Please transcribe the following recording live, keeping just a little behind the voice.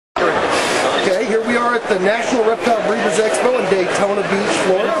here we are at the National Reptile Breeders Expo in Daytona Beach,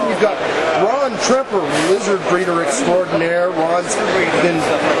 Florida. We've got Ron Tremper, lizard breeder extraordinaire. Ron's been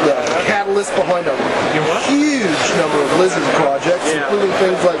the catalyst behind a huge number of lizard projects, including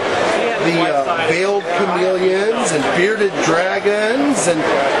things like the veiled chameleons and bearded dragons and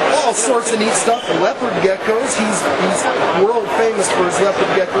all sorts of neat stuff. Leopard geckos. He's world famous for his leopard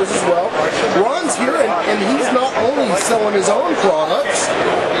geckos as well. Ron's here, and he's not only selling his own products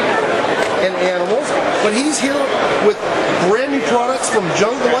and animals, but he's here with brand new products from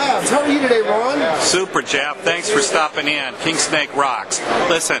Jungle Labs. How are you today, Ron? Super, Jeff. Thanks for stopping in. King Snake rocks.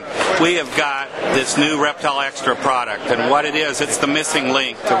 Listen, we have got this new Reptile Extra product, and what it is, it's the missing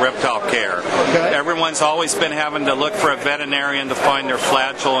link to reptile care. Okay. Everyone's always been having to look for a veterinarian to find their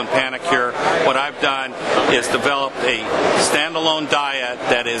flagell and panicure. What I've done is developed a standalone diet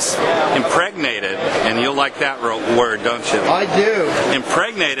that is impregnated, and you'll like that word, don't you? I do.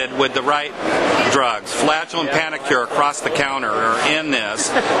 Impregnated with the right drugs. Flagell and panicure across the counter are in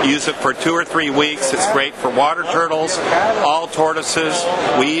this. Use it for 2 or 3 weeks. It's great for water turtles, all tortoises.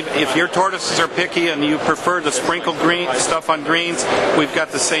 If your tortoises are picky and you prefer to sprinkle stuff on greens, we've got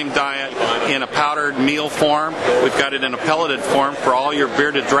the same diet in a powdered meal form. We've got it in a pelleted form for all your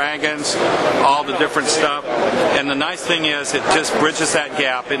bearded dragons, all the different stuff. And the nice thing is it just bridges that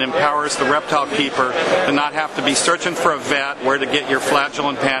gap. It empowers the reptile keeper to not have to be searching for a vet where to get your flagell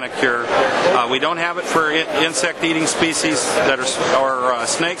and panicure. We don't have it for insect-eating species that are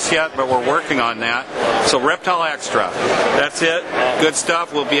snakes yet, but we're working on that. So Reptile Extra, that's it. Good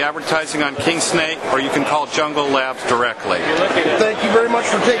stuff. We'll be advertising on King Snake, or you can call Jungle Labs directly. Thank you very much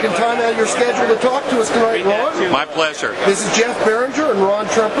for taking time out of your schedule to talk to us tonight, Ron. My pleasure. This is Jeff Barringer and Ron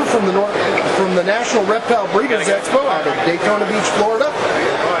Tremper from the National Reptile Breeders Expo out of Daytona Beach, Florida.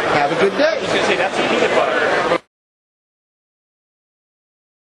 Have a good day.